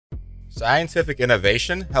Scientific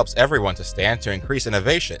innovation helps everyone to stand to increase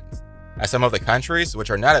innovations, as some of the countries which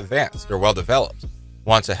are not advanced or well-developed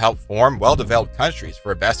want to help form well-developed countries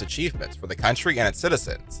for best achievements for the country and its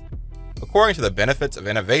citizens. According to the benefits of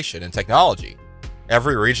innovation and technology,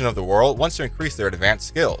 every region of the world wants to increase their advanced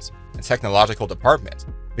skills and technological department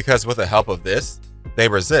because with the help of this, they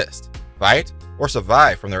resist, fight, or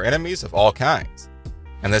survive from their enemies of all kinds.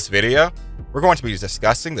 In this video, we're going to be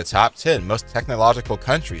discussing the top 10 most technological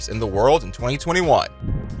countries in the world in 2021.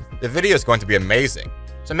 The video is going to be amazing,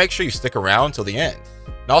 so make sure you stick around till the end.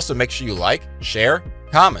 And also make sure you like, share,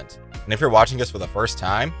 comment, and if you're watching us for the first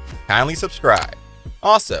time, kindly subscribe.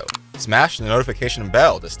 Also, smash the notification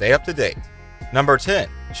bell to stay up to date. Number 10.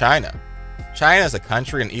 China. China is a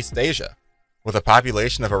country in East Asia. With a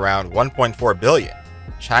population of around 1.4 billion,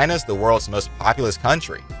 China is the world's most populous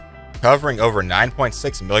country. Covering over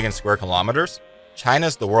 9.6 million square kilometers, China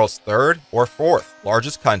is the world's third or fourth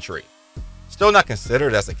largest country. Still not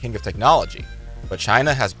considered as the king of technology, but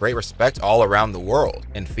China has great respect all around the world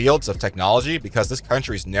in fields of technology because this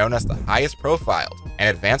country is known as the highest profiled and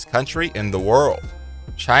advanced country in the world.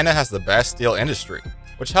 China has the best steel industry,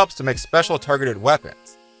 which helps to make special targeted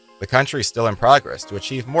weapons. The country is still in progress to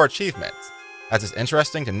achieve more achievements, as it's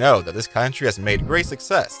interesting to know that this country has made great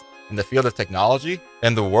success in the field of technology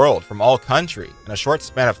in the world from all countries in a short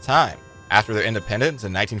span of time after their independence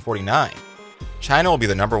in 1949. China will be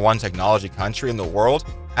the #1 technology country in the world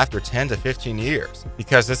after 10 to 15 years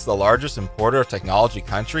because it's the largest importer of technology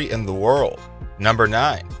country in the world. Number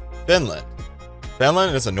 9. Finland.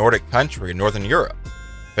 Finland is a Nordic country in Northern Europe.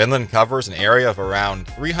 Finland covers an area of around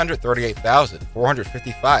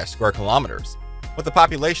 338,455 square kilometers, with a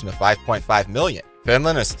population of 5.5 million.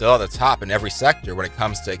 Finland is still at the top in every sector when it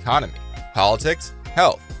comes to economy, politics,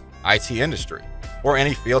 health, IT industry, or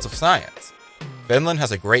any fields of science. Finland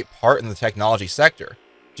has a great part in the technology sector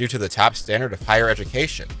due to the top standard of higher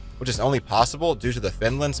education, which is only possible due to the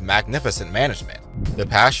Finland's magnificent management. The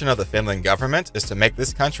passion of the Finland government is to make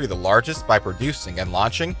this country the largest by producing and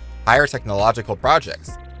launching higher technological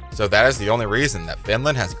projects. So that is the only reason that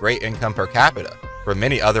Finland has great income per capita for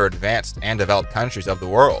many other advanced and developed countries of the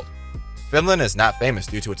world. Finland is not famous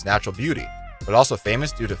due to its natural beauty, but also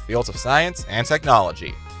famous due to fields of science and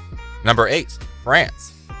technology. Number 8.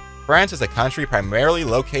 France. France is a country primarily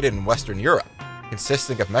located in Western Europe,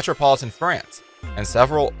 consisting of metropolitan France and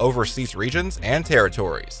several overseas regions and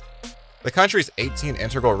territories. The country's 18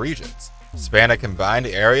 integral regions span a combined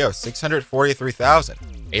area of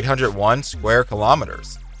 643,801 square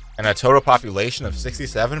kilometers and a total population of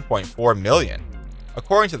 67.4 million.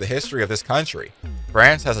 According to the history of this country,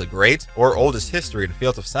 France has a great or oldest history in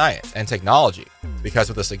fields of science and technology because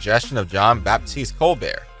with the suggestion of Jean-Baptiste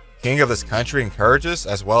Colbert, king of this country encourages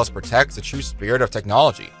as well as protects the true spirit of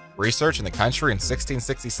technology research in the country in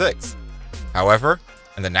 1666. However,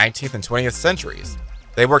 in the 19th and 20th centuries,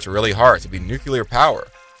 they worked really hard to be nuclear power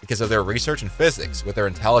because of their research in physics with their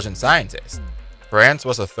intelligent scientists. France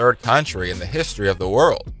was the third country in the history of the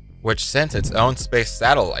world, which sent its own space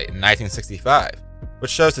satellite in 1965,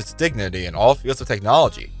 which shows its dignity in all fields of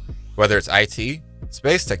technology, whether it's IT,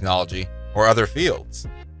 space technology, or other fields.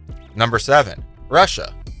 Number 7.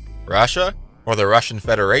 Russia. Russia, or the Russian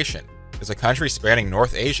Federation, is a country spanning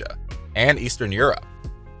North Asia and Eastern Europe,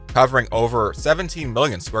 covering over 17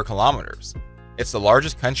 million square kilometers. It's the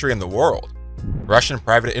largest country in the world. Russian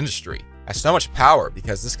private industry has so much power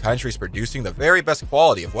because this country is producing the very best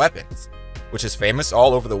quality of weapons, which is famous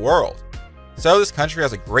all over the world. So this country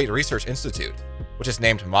has a great research institute, which is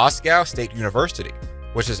named Moscow State University,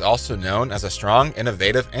 which is also known as a strong,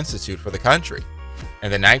 innovative institute for the country.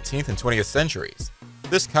 In the 19th and 20th centuries,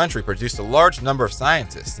 this country produced a large number of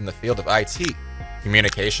scientists in the field of IT,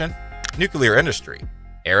 communication, nuclear industry,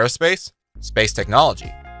 aerospace, space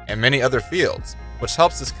technology, and many other fields, which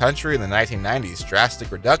helps this country in the 1990s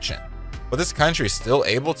drastic reduction, but this country is still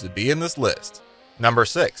able to be in this list. Number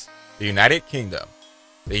 6. The United Kingdom.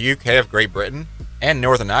 The UK of Great Britain and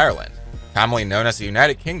Northern Ireland, commonly known as the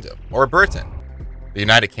United Kingdom or Britain. The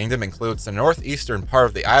United Kingdom includes the northeastern part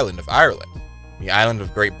of the island of Ireland, the island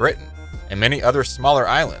of Great Britain, and many other smaller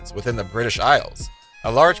islands within the British Isles.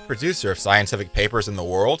 A large producer of scientific papers in the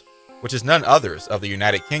world, which is none others of the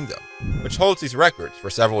United Kingdom, which holds these records for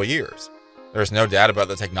several years. There is no doubt about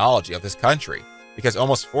the technology of this country, because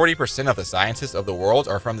almost 40% of the scientists of the world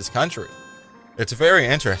are from this country. It's very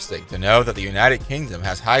interesting to know that the United Kingdom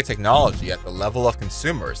has high technology at the level of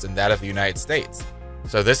consumers than that of the United States.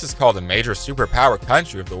 So this is called a major superpower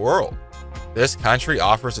country of the world. This country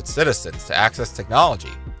offers its citizens to access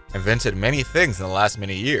technology, invented many things in the last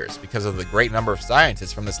many years because of the great number of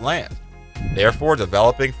scientists from this land. therefore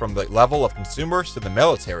developing from the level of consumers to the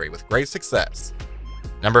military with great success.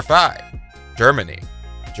 Number 5. Germany.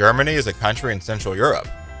 Germany is a country in Central Europe.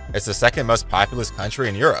 It's the second most populous country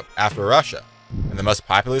in Europe after Russia, and the most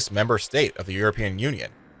populous member state of the European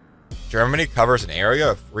Union. Germany covers an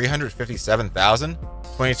area of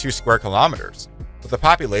 357,022 square kilometers, with a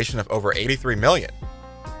population of over 83 million.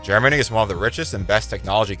 Germany is one of the richest and best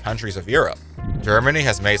technology countries of Europe. Germany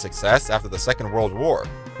has made success after the Second World War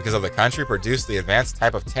because of the country produced the advanced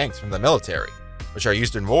type of tanks from the military, which are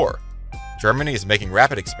used in war. Germany is making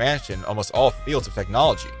rapid expansion in almost all fields of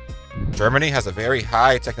technology. Germany has a very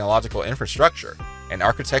high technological infrastructure and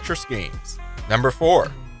architecture schemes. Number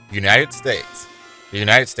 4. United States. The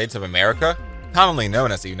United States of America, commonly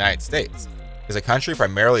known as the United States, is a country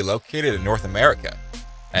primarily located in North America.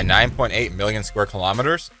 At 9.8 million square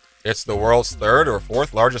kilometers, it's the world's third or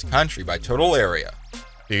fourth largest country by total area.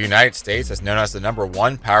 The United States is known as the number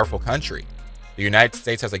 1 powerful country. The United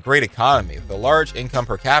States has a great economy with a large income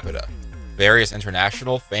per capita. Various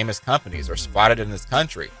international famous companies are spotted in this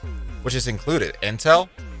country, which has included Intel,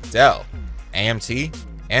 Dell, AMT,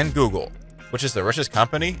 and Google, which is the richest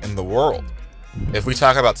company in the world. If we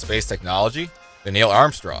talk about space technology, then Neil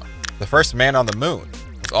Armstrong, the first man on the moon,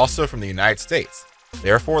 was also from the United States.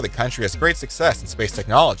 Therefore, the country has great success in space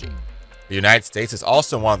technology. The United States is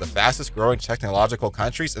also one of the fastest growing technological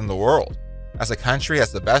countries in the world, as the country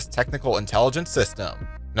has the best technical intelligence system.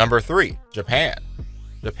 Number 3. Japan.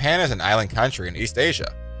 Japan is an island country in East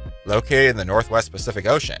Asia, located in the Northwest Pacific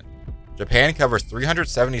Ocean. Japan covers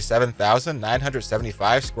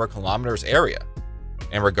 377,975 square kilometers area.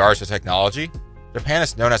 In regards to technology, Japan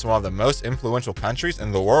is known as one of the most influential countries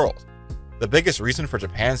in the world. The biggest reason for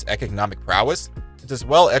Japan's economic prowess is its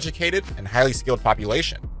well-educated and highly skilled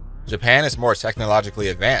population. Japan is more technologically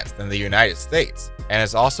advanced than the United States and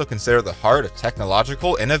is also considered the heart of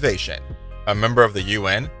technological innovation. A member of the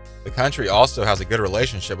UN, the country also has a good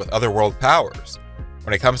relationship with other world powers.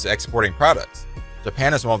 When it comes to exporting products,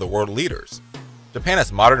 Japan is one of the world leaders. Japan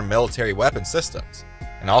has modern military weapon systems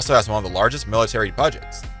and also has one of the largest military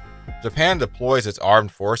budgets. Japan deploys its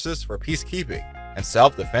armed forces for peacekeeping and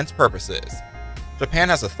self-defense purposes. Japan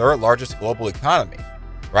has the third largest global economy,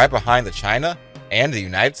 right behind the China and the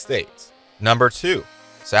United States. Number 2.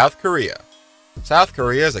 South Korea. South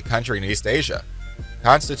Korea is a country in East Asia,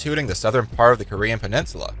 constituting the southern part of the Korean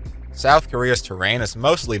peninsula. South Korea's terrain is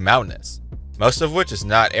mostly mountainous, most of which is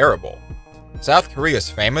not arable. South Korea is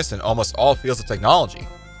famous in almost all fields of technology,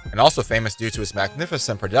 and also famous due to its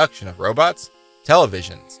magnificent production of robots,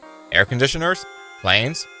 televisions, air conditioners,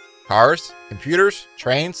 planes, cars, computers,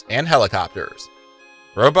 trains, and helicopters.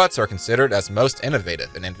 Robots are considered as most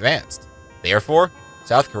innovative and advanced. Therefore,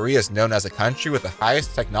 South Korea is known as a country with the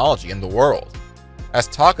highest technology in the world. As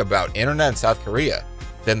talk about internet in South Korea,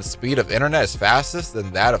 then the speed of internet is fastest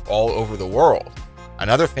than that of all over the world.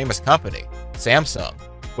 Another famous company, Samsung,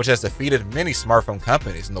 which has defeated many smartphone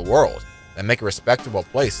companies in the world that make a respectable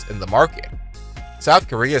place in the market. South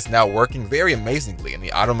Korea is now working very amazingly in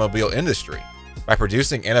the automobile industry by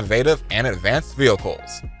producing innovative and advanced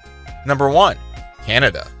vehicles. Number 1.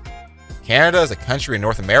 Canada. Canada is a country in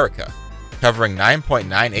North America, covering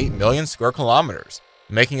 9.98 million square kilometers,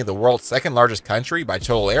 making it the world's second largest country by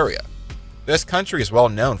total area. This country is well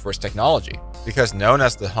known for its technology, because known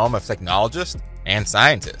as the home of technologists and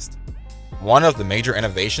scientists. One of the major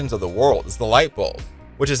innovations of the world is the light bulb,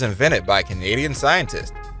 which is invented by a Canadian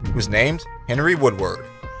scientist who's named Henry Woodward.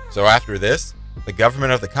 So after this, the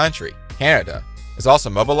government of the country, Canada, is also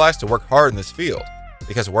mobilized to work hard in this field,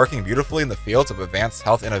 because working beautifully in the fields of advanced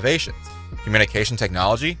health innovations, communication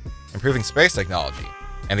technology, improving space technology,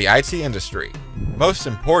 and the IT industry, most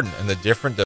important in the different